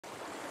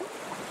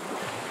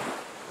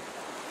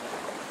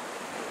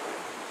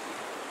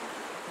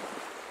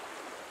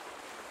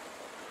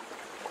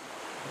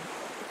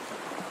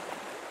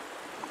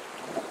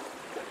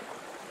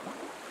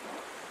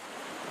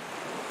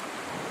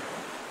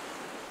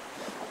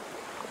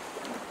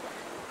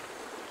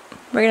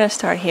We're going to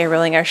start here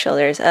rolling our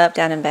shoulders up,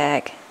 down, and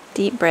back.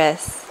 Deep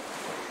breaths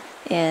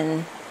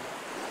in.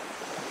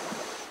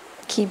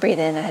 Keep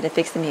breathing. I had to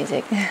fix the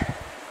music.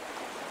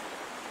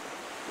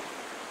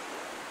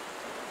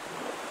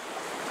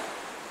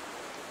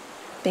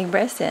 Big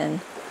breaths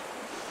in.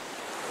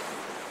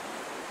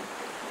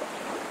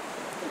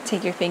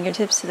 Take your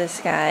fingertips to the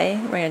sky.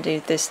 We're going to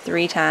do this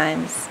 3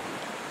 times.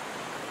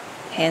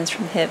 Hands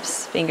from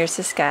hips, fingers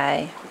to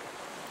sky.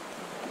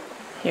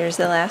 Here's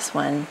the last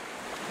one.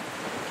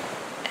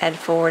 Add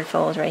forward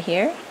fold right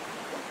here.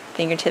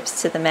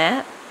 Fingertips to the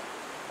mat.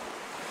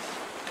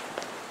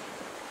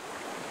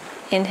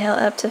 Inhale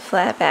up to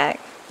flat back.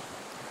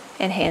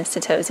 And hands to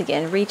toes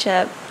again. Reach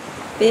up.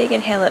 Big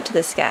inhale up to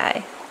the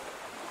sky.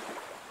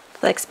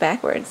 Flex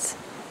backwards.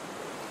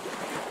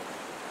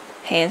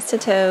 Hands to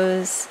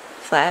toes.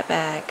 Flat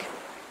back.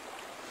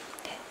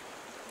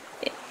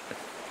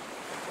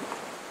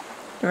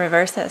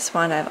 Reverse that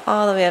swan dive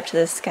all the way up to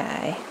the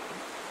sky.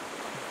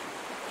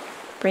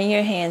 Bring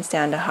your hands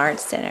down to heart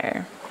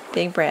center.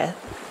 Big breath.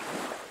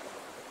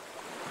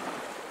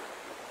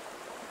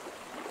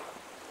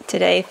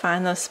 Today,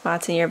 find those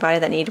spots in your body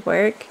that need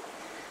work.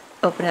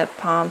 Open up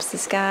palms to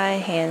sky,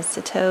 hands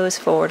to toes,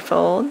 forward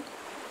fold.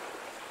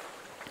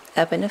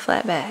 Up into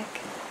flat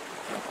back.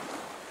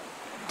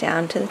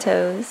 Down to the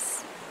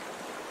toes.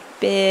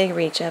 Big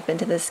reach up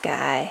into the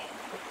sky.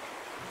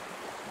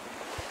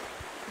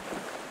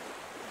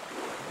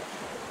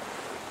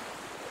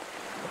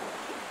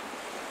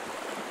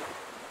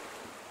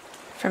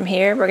 From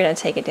here, we're going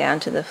to take it down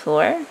to the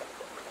floor.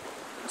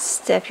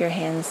 Step your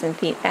hands and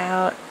feet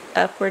out.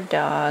 Upward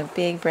dog.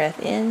 Big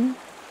breath in.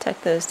 Tuck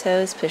those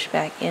toes. Push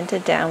back into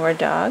downward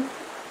dog.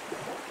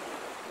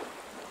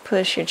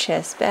 Push your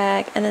chest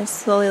back. And then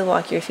slowly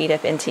walk your feet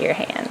up into your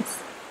hands.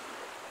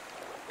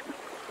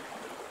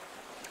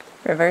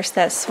 Reverse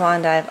that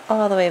swan dive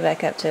all the way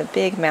back up to a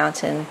big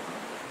mountain.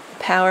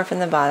 Power from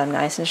the bottom,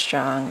 nice and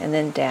strong. And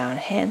then down.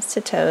 Hands to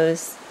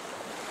toes.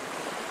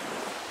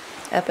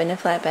 Up into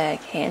flat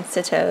back, hands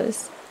to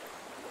toes.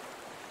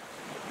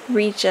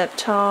 Reach up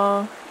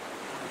tall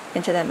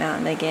into that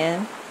mountain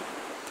again.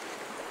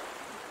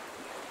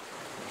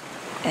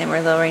 And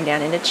we're lowering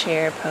down into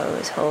chair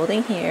pose,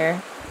 holding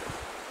here.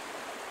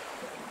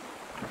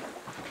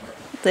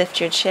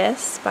 Lift your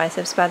chest,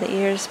 biceps by the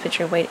ears, put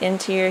your weight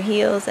into your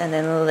heels, and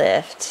then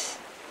lift.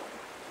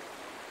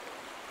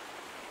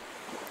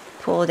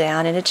 Pull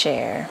down into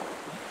chair.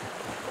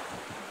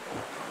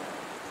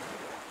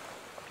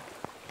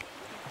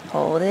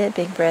 Hold it,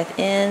 big breath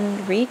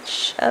in,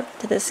 reach up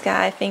to the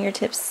sky,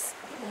 fingertips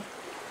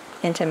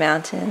into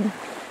mountain.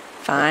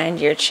 Find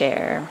your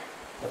chair.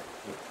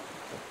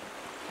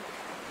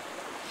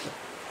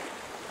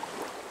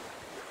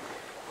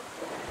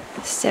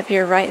 Step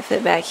your right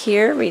foot back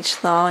here,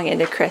 reach long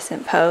into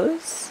crescent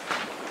pose.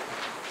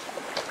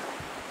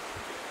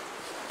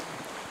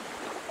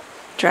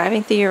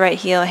 Driving through your right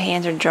heel,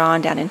 hands are drawn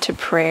down into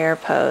prayer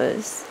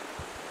pose.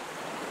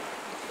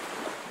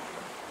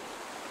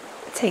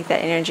 Take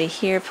that energy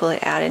here, pull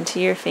it out into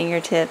your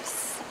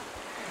fingertips,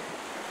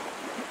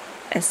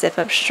 and step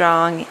up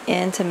strong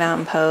into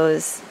mountain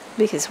pose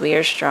because we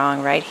are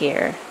strong right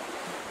here.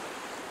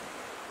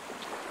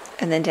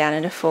 And then down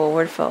into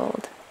forward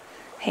fold.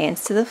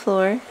 Hands to the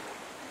floor,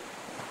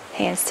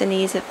 hands to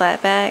knees at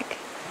flat back,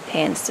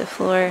 hands to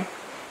floor,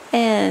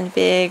 and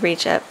big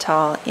reach up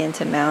tall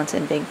into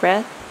mountain, big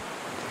breath.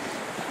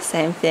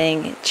 Same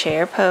thing,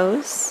 chair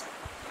pose.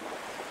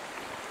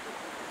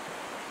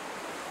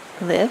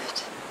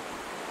 Lift.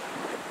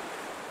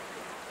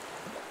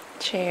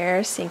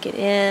 Chair, sink it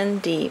in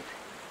deep.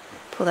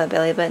 Pull that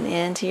belly button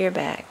into your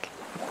back.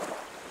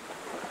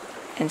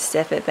 And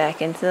step it back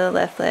into the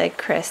left leg,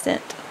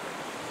 crescent.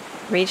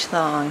 Reach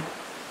long.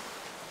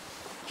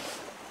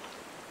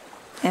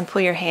 And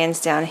pull your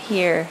hands down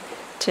here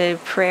to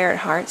prayer at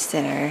heart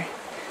center.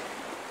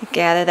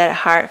 Gather that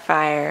heart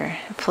fire.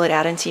 Pull it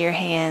out into your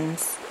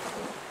hands.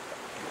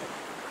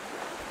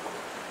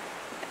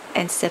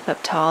 And step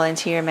up tall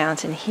into your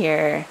mountain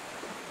here.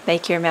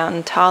 Make your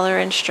mountain taller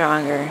and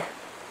stronger.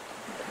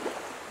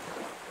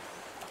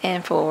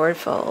 And forward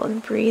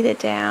fold. Breathe it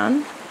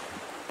down.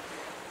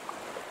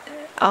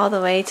 All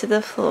the way to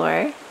the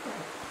floor.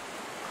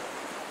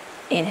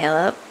 Inhale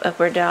up,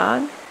 upward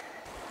dog.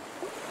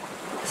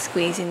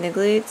 Squeezing the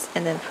glutes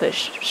and then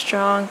push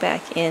strong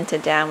back into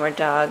downward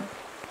dog.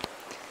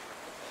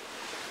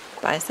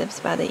 Biceps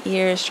by the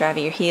ears,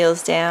 driving your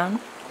heels down.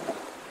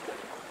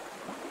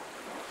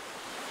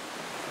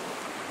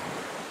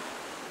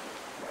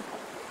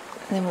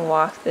 And then we'll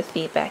walk the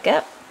feet back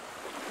up.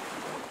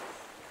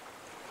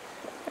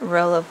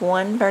 Roll up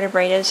one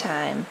vertebrae at a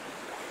time.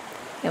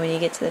 And when you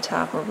get to the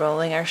top, we're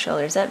rolling our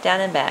shoulders up,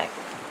 down, and back.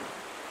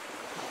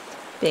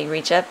 Big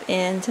reach up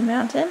into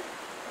mountain.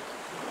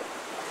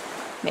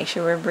 Make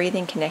sure we're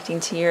breathing, connecting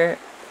to your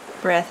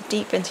breath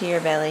deep into your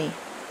belly.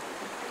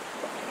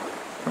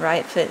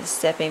 Right foot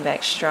stepping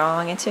back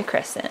strong into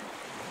crescent.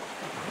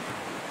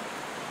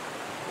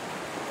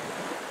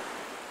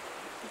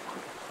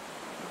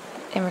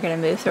 And we're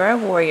going to move through our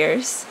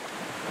warriors.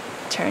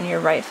 Turn your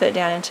right foot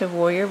down into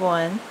warrior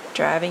one,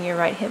 driving your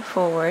right hip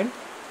forward,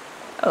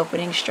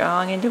 opening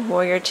strong into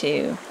warrior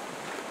two.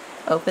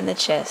 Open the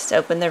chest,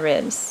 open the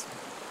ribs.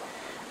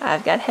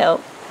 I've got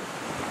help.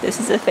 This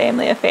is a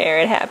family affair,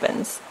 it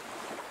happens.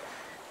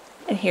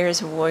 And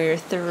here's warrior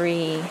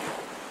three.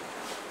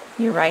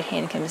 Your right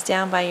hand comes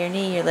down by your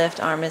knee, your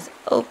left arm is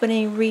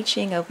opening,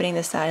 reaching, opening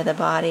the side of the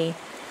body.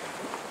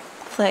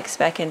 Flex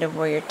back into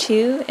warrior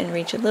two and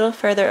reach a little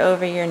further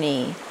over your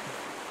knee.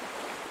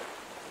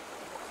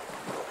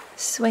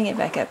 Swing it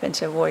back up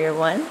into warrior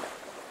one.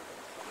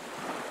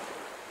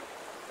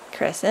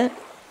 Crescent.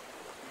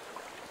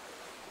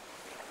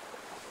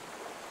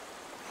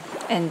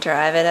 And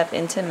drive it up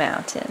into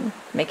mountain.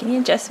 Make any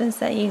adjustments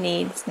that you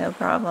need, it's no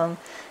problem.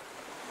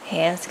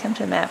 Hands come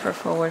to mat for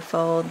forward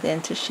fold,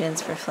 then to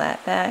shins for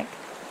flat back,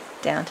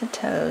 down to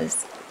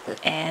toes,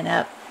 and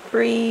up.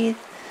 Breathe.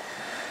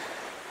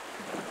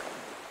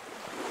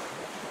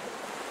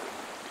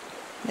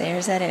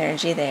 There's that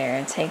energy there,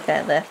 and take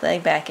that left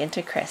leg back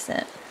into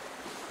crescent.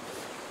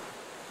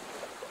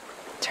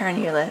 Turn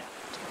your left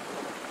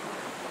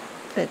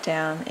foot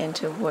down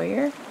into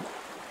warrior,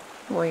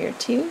 warrior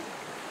two.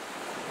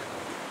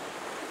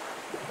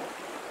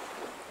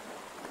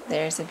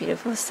 There's a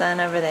beautiful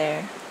sun over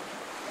there.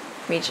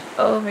 Reach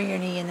over your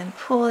knee and then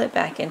pull it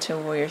back into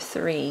warrior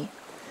three.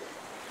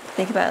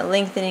 Think about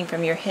lengthening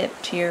from your hip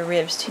to your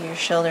ribs to your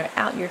shoulder,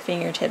 out your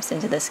fingertips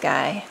into the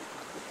sky.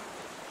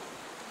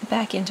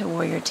 Back into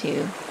warrior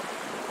two.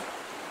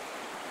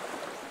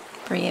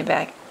 Bring it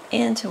back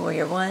into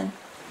warrior one.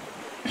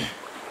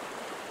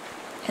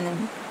 And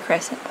then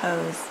crescent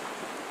pose.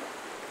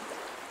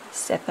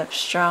 Step up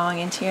strong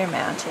into your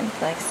mountain,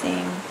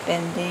 flexing,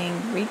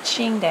 bending,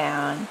 reaching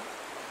down.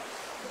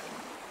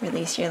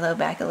 Release your low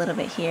back a little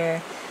bit here.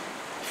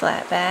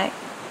 Flat back.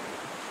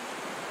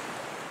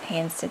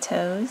 Hands to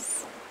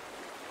toes.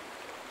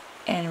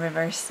 And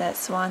reverse that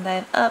swan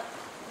dive up.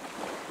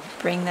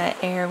 Bring that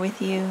air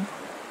with you.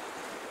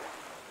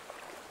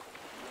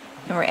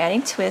 And we're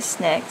adding twists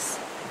next.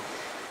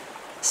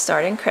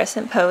 Start in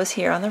crescent pose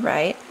here on the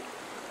right.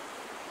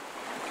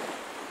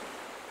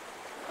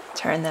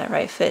 Turn that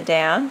right foot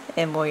down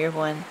in warrior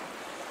one.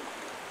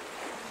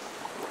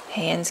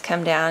 Hands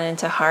come down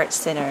into heart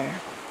center.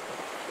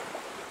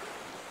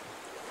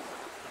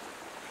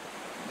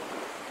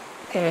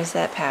 There's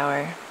that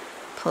power.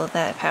 Pull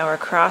that power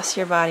across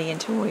your body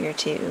into warrior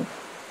two.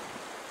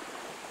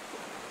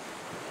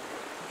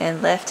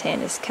 And left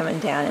hand is coming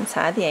down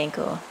inside the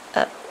ankle,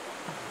 up.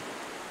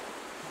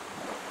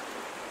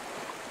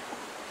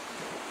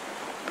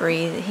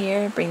 Breathe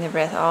here, bring the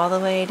breath all the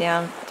way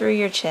down through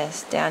your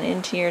chest, down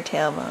into your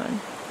tailbone.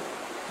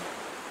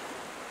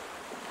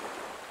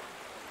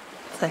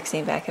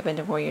 Flexing back up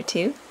into warrior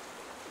two,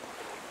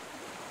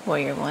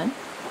 warrior one.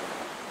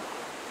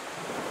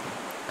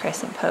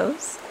 Crescent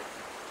pose.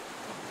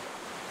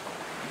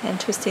 And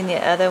twisting the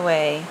other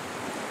way.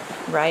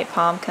 Right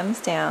palm comes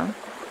down.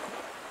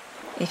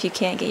 If you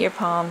can't get your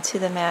palm to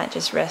the mat,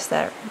 just rest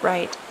that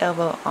right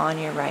elbow on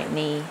your right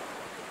knee.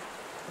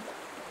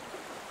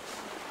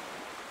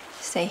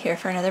 Stay here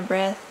for another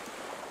breath.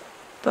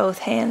 Both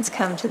hands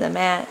come to the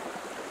mat.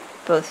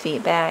 Both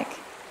feet back.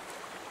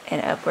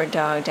 And upward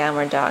dog,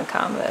 downward dog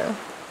combo.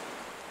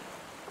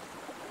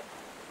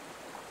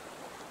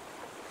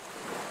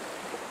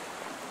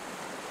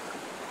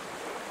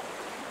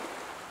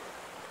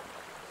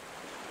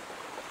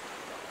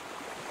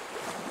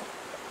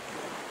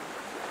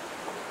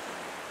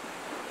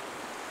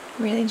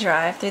 Really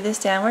drive through this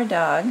downward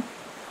dog.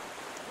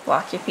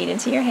 Walk your feet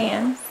into your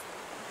hands.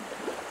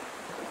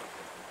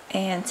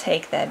 And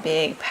take that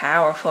big,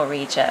 powerful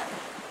reach up.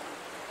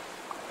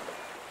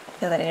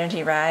 Feel that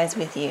energy rise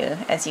with you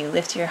as you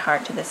lift your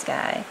heart to the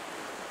sky.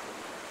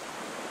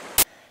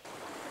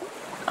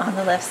 On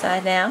the left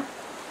side now,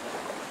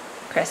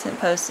 crescent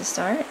pose to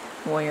start,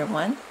 warrior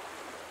one.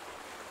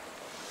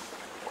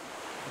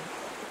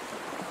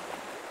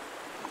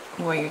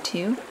 Warrior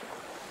two.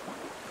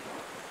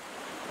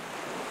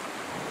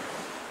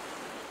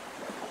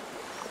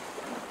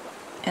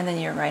 And then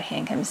your right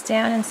hand comes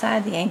down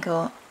inside the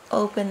ankle,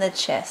 open the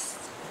chest.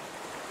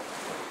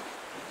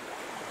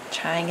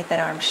 Try and get that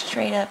arm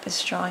straight up as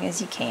strong as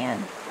you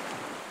can.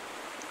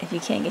 If you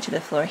can't get to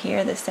the floor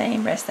here, the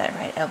same, rest that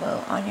right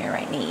elbow on your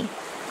right knee.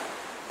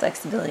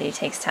 Flexibility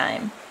takes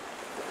time.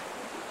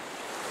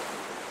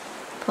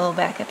 Pull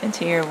back up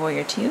into your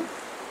warrior two.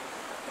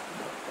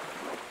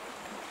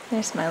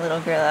 There's my little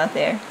girl out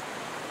there.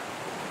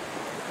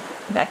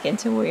 Back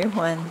into warrior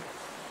one.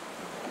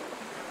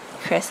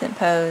 Crescent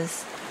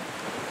pose.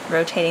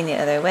 Rotating the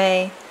other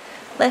way.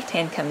 Left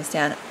hand comes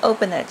down.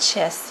 Open that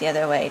chest the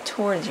other way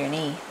towards your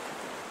knee.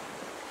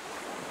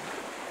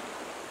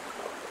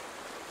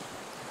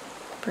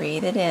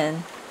 Breathe it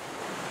in.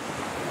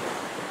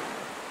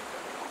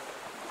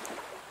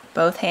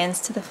 Both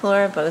hands to the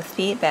floor, both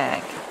feet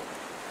back.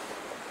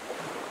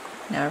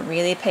 Now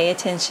really pay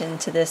attention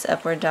to this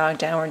upward dog,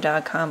 downward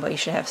dog combo. You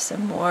should have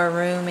some more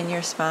room in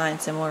your spine,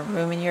 some more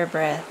room in your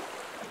breath.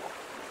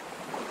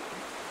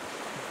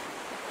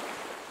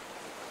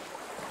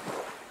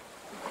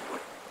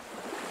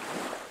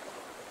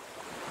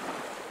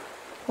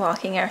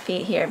 Walking our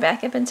feet here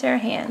back up into our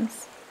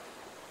hands.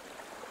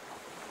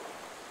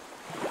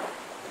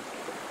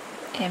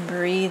 And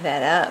breathe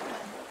that up.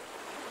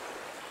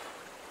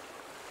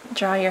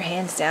 Draw your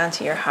hands down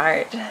to your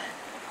heart.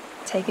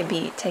 Take a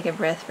beat, take a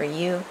breath for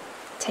you.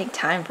 Take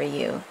time for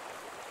you.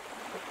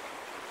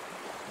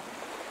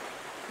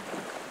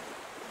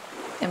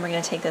 And we're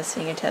going to take those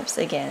fingertips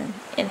again.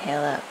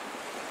 Inhale up.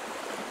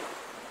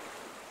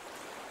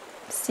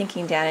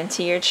 Sinking down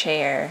into your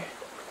chair.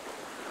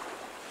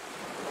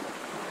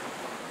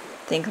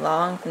 Think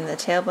long from the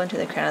tailbone to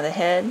the crown of the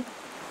head.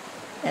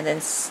 And then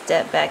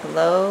step back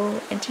low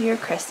into your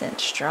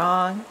crescent,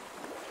 strong.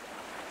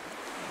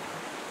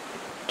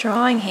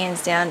 Drawing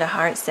hands down to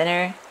heart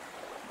center.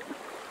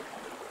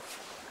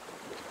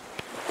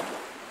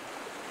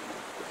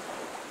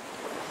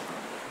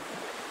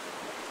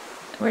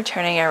 We're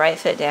turning our right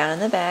foot down in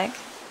the back,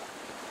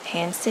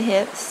 hands to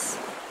hips.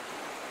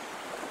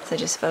 So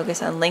just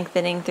focus on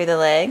lengthening through the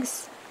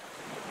legs.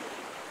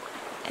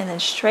 And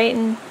then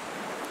straighten,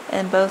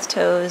 and both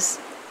toes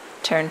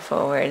turn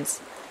forwards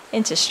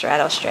into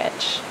straddle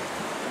stretch.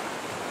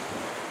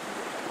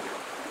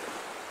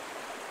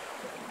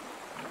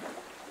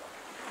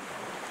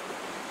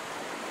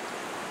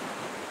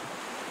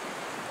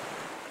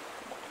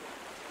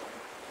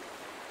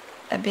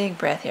 A big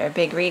breath here, a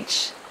big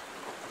reach.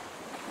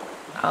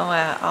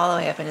 All the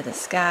way up into the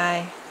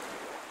sky.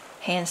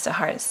 Hands to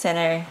heart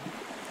center.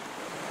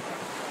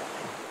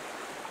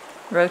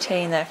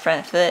 Rotating that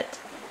front foot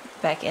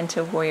back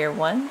into warrior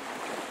one.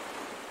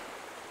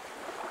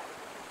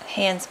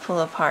 Hands pull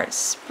apart.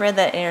 Spread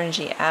that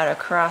energy out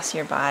across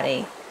your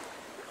body.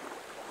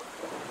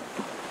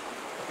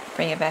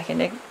 Bring it back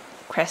into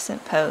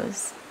crescent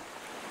pose.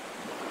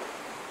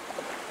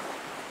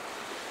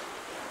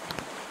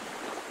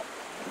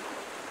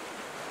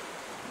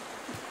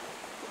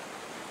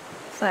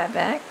 Flat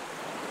back.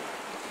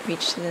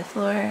 Reach to the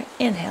floor.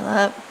 Inhale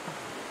up.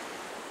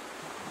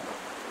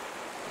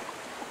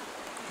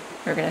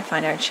 We're going to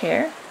find our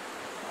chair.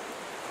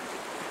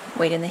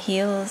 Weight in the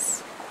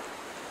heels.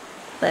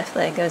 Left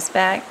leg goes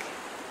back.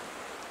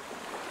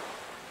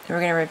 We're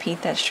going to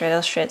repeat that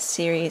straddle stretch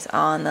series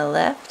on the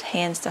left.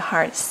 Hands to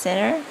heart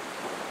center.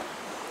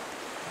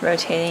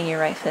 Rotating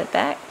your right foot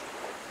back.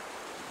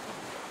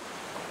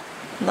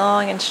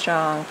 Long and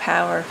strong.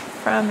 Power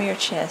from your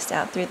chest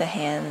out through the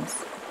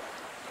hands.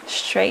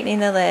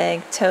 Straightening the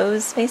leg,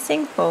 toes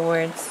facing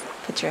forwards.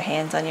 Put your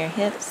hands on your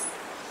hips.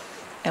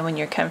 And when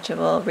you're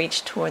comfortable,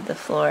 reach toward the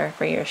floor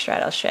for your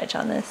straddle stretch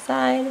on this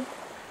side.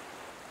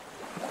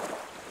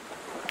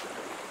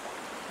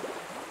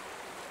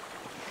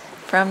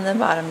 From the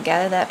bottom,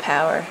 gather that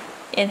power.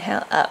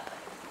 Inhale up.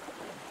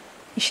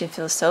 You should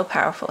feel so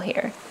powerful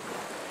here.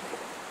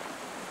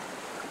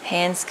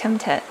 Hands come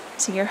to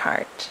your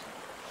heart.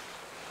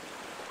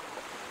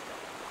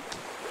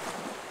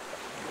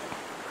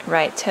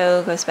 Right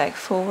toe goes back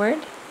forward.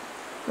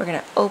 We're going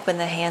to open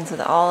the hands with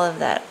all of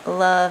that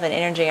love and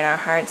energy in our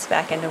hearts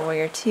back into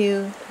warrior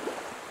two.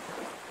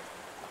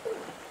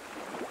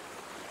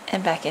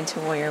 And back into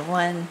warrior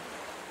one.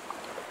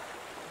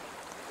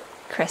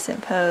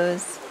 Crescent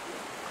pose.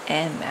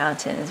 And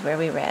mountain is where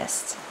we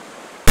rest.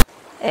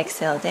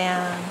 Exhale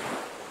down.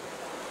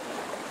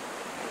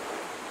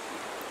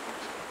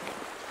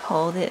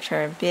 Hold it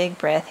for a big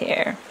breath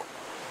here.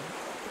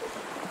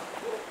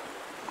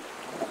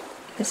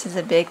 This is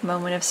a big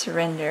moment of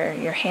surrender.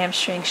 Your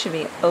hamstrings should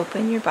be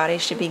open, your body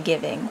should be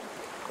giving.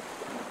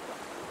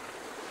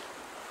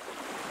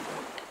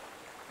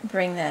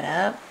 Bring that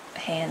up,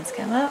 hands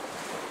come up,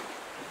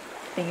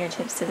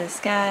 fingertips to the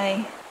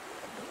sky,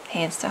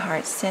 hands to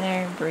heart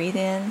center, breathe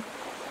in.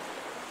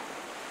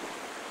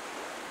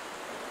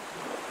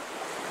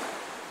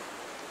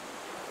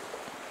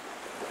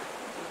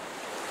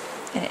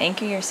 And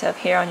anchor yourself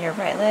here on your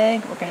right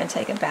leg. We're going to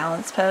take a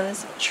balance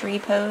pose, tree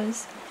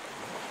pose,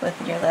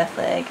 with your left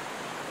leg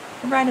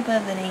right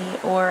above the knee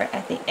or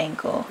at the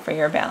ankle for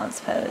your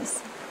balance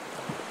pose.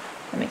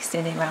 I'm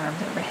extending my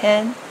arms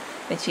overhead,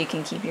 but you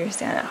can keep yours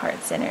down at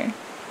heart center.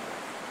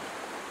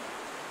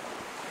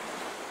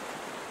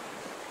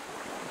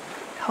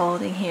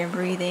 Holding here,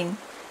 breathing,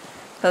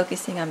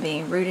 focusing on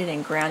being rooted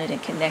and grounded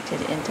and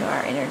connected into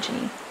our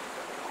energy.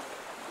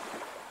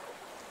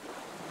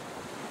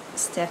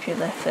 Step your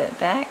left foot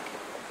back,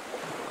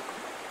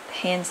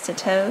 hands to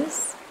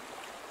toes.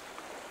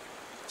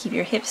 Keep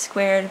your hips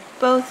squared,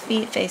 both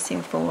feet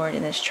facing forward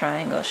in this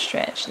triangle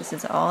stretch. This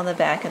is all the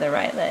back of the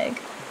right leg.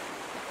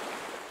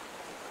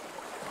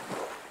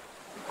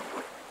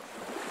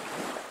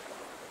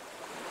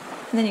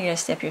 And then you're going to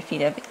step your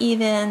feet up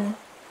even,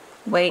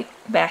 weight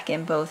back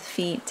in both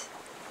feet,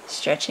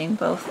 stretching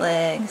both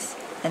legs,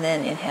 and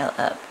then inhale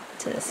up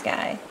to the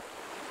sky.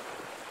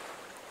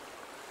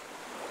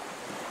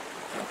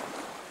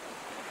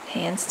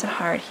 Hands to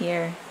heart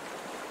here.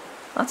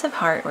 Lots of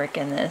heart work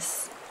in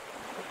this.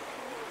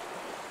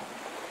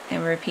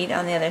 And repeat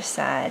on the other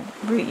side.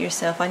 Root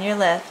yourself on your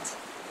left.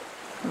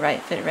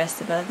 Right foot rests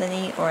above the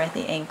knee or at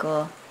the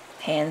ankle.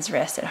 Hands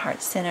rest at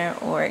heart center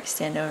or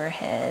extend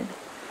overhead.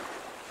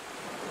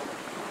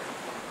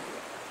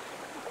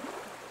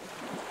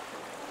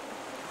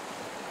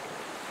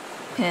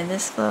 And in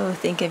this flow,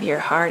 think of your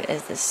heart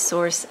as the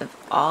source of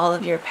all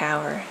of your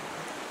power.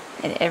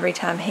 And every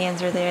time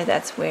hands are there,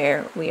 that's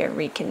where we are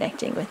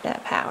reconnecting with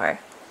that power.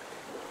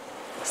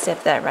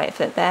 Step that right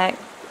foot back.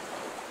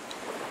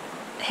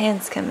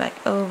 Hands come back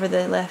over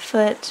the left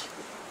foot.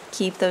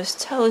 Keep those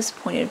toes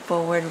pointed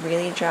forward.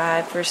 Really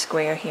drive for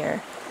square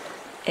here.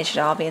 It should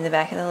all be in the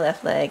back of the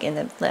left leg, in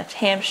the left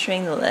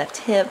hamstring, the left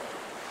hip.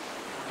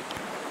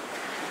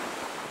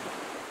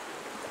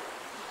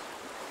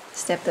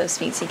 Step those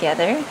feet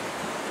together.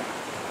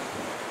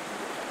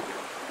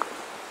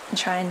 And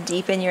try and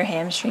deepen your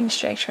hamstring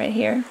stretch right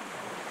here.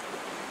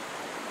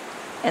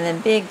 And then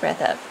big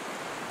breath up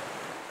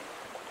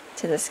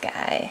to the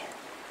sky.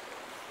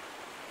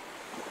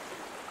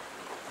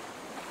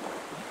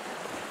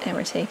 And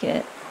we're taking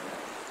it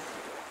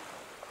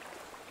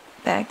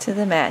back to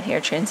the mat here,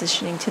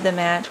 transitioning to the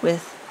mat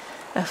with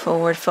a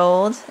forward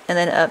fold and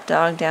then up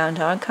dog, down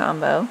dog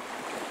combo.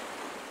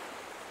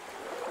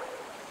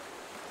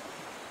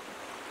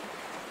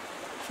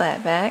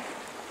 Flat back.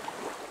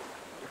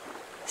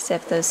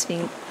 Step those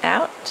feet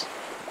out.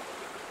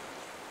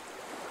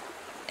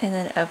 And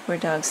then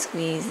upward dog,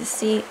 squeeze the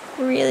seat.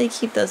 Really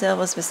keep those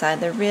elbows beside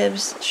the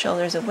ribs,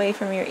 shoulders away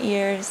from your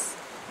ears.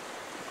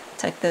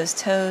 Tuck those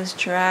toes,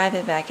 drive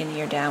it back into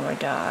your downward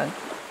dog.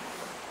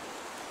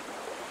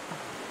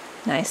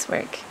 Nice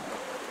work.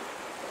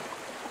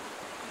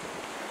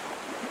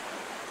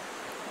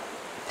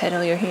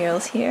 Pedal your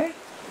heels here.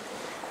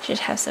 Should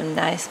have some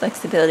nice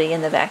flexibility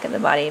in the back of the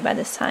body by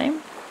this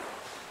time.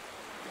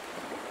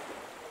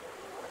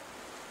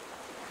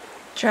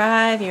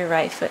 Drive your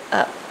right foot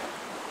up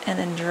and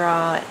then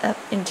draw it up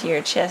into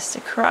your chest,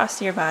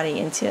 across your body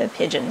into a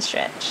pigeon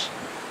stretch.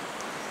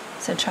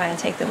 So try and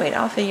take the weight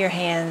off of your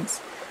hands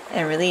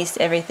and release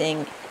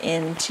everything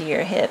into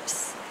your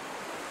hips.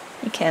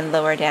 You can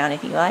lower down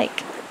if you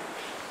like.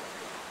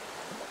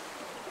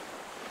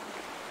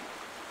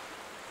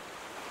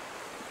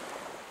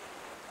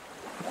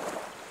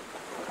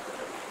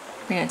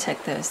 We're going to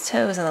tuck those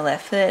toes on the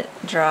left foot,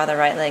 draw the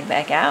right leg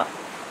back out,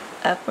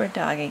 upward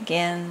dog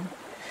again.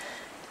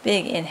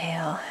 Big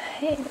inhale.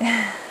 Hey.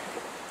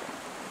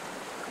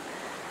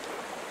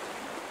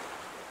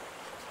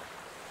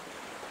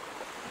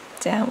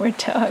 Downward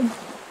dog.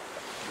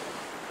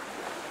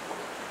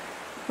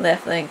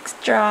 Left leg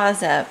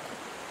draws up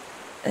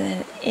and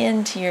then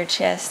into your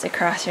chest,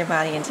 across your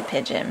body into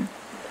pigeon.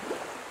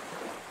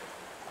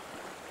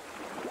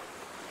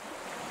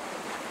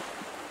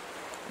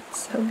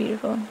 So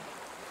beautiful.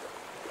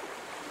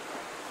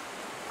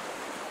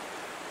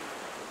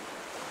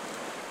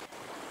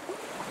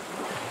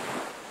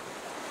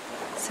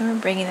 So we're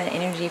bringing that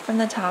energy from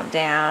the top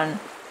down,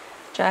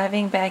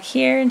 driving back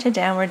here into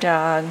downward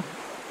dog.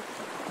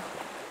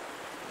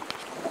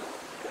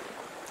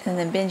 And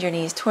then bend your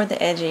knees toward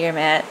the edge of your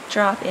mat,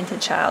 drop into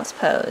child's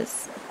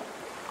pose.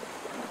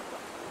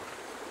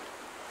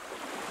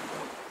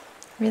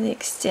 Really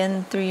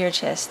extend through your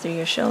chest, through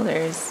your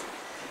shoulders.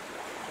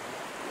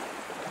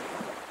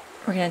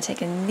 We're going to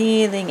take a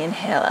kneeling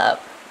inhale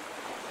up.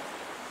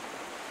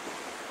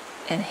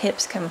 And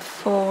hips come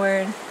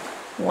forward.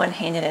 One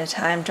hand at a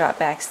time, drop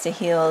backs to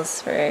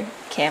heels for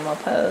camel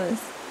pose.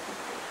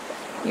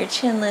 Your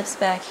chin lifts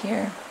back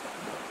here.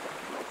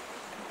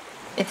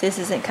 If this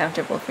isn't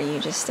comfortable for you,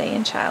 just stay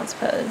in child's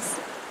pose.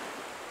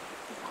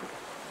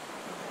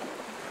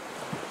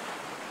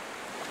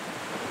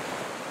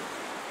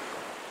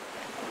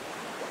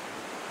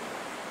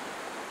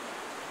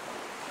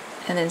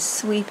 And then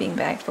sweeping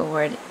back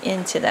forward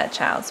into that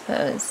child's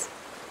pose.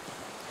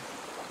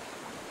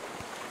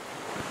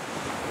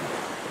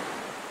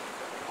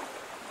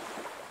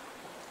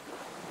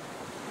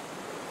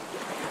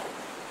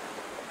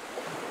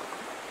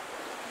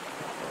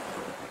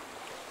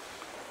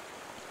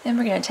 Then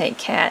we're going to take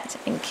cat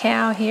and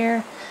cow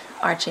here,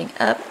 arching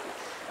up,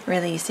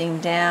 releasing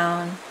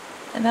down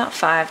about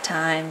 5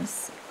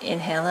 times.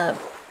 Inhale up,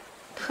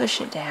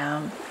 push it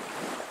down,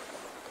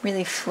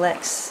 really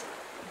flex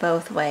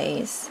both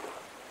ways.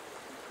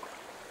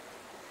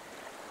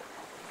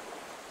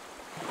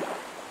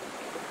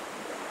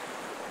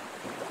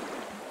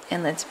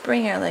 And let's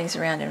bring our legs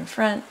around in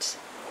front.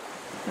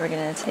 We're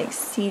going to take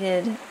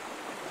seated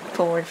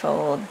forward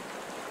fold.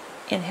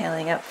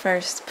 Inhaling up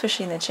first,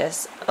 pushing the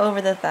chest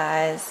over the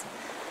thighs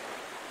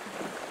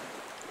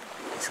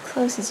as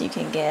close as you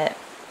can get.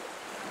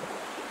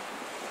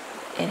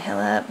 Inhale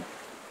up.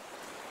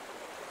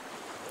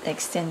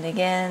 Extend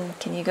again.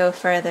 Can you go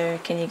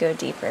further? Can you go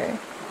deeper?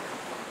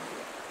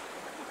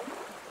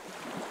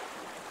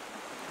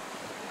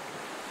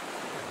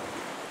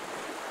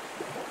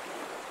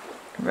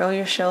 Roll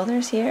your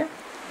shoulders here.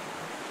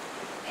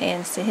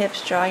 Hands to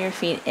hips, draw your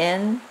feet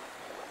in.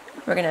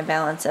 We're going to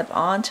balance up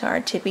onto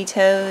our tippy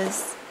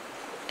toes,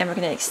 and we're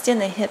going to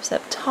extend the hips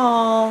up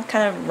tall,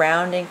 kind of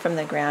rounding from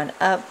the ground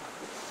up,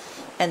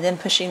 and then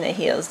pushing the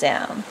heels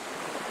down.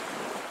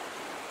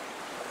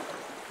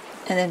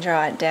 And then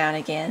draw it down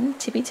again,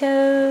 tippy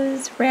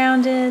toes,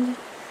 rounded,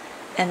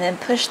 and then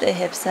push the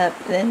hips up,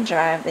 then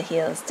drive the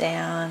heels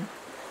down.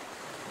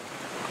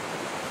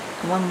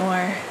 One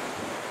more.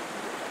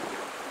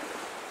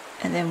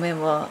 And then we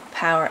will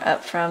power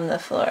up from the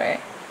floor.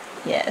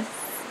 Yes.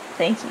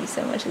 Thank you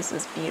so much. This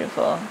was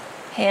beautiful.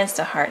 Hands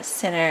to heart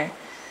center.